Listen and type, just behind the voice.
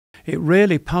it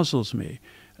really puzzles me,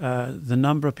 the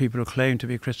number of people who claim to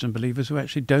be Christian believers who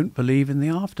actually don't believe in the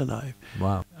afterlife.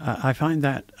 Wow. I find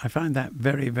that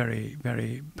very, very,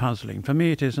 very puzzling. For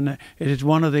me, it is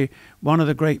one of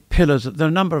the great pillars. There are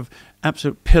a number of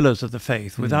absolute pillars of the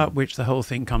faith without which the whole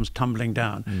thing comes tumbling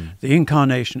down. The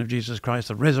incarnation of Jesus Christ,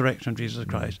 the resurrection of Jesus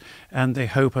Christ, and the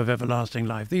hope of everlasting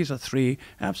life. These are three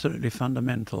absolutely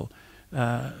fundamental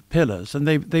pillars, and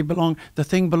they belong. The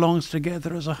thing belongs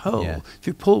together as a whole. Yes. If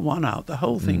you pull one out, the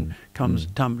whole thing comes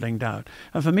tumbling down.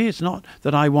 And for me, it's not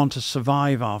that I want to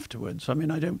survive afterwards. I mean,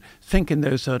 I don't think in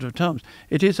those sort of terms.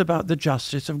 It is about the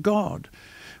justice of God.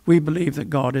 We believe that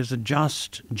God is a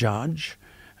just judge,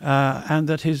 and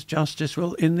that his justice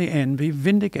will in the end be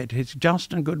vindicated. His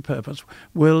just and good purpose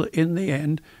will in the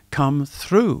end come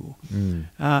through.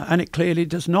 And it clearly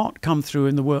does not come through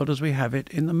in the world as we have it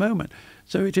in the moment.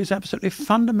 So it is absolutely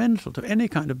fundamental to any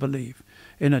kind of belief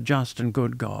in a just and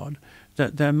good God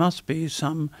that there must be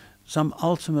some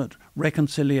ultimate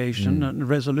reconciliation and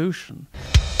resolution.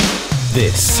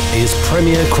 This is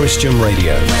Premier Christian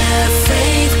Radio. Where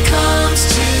faith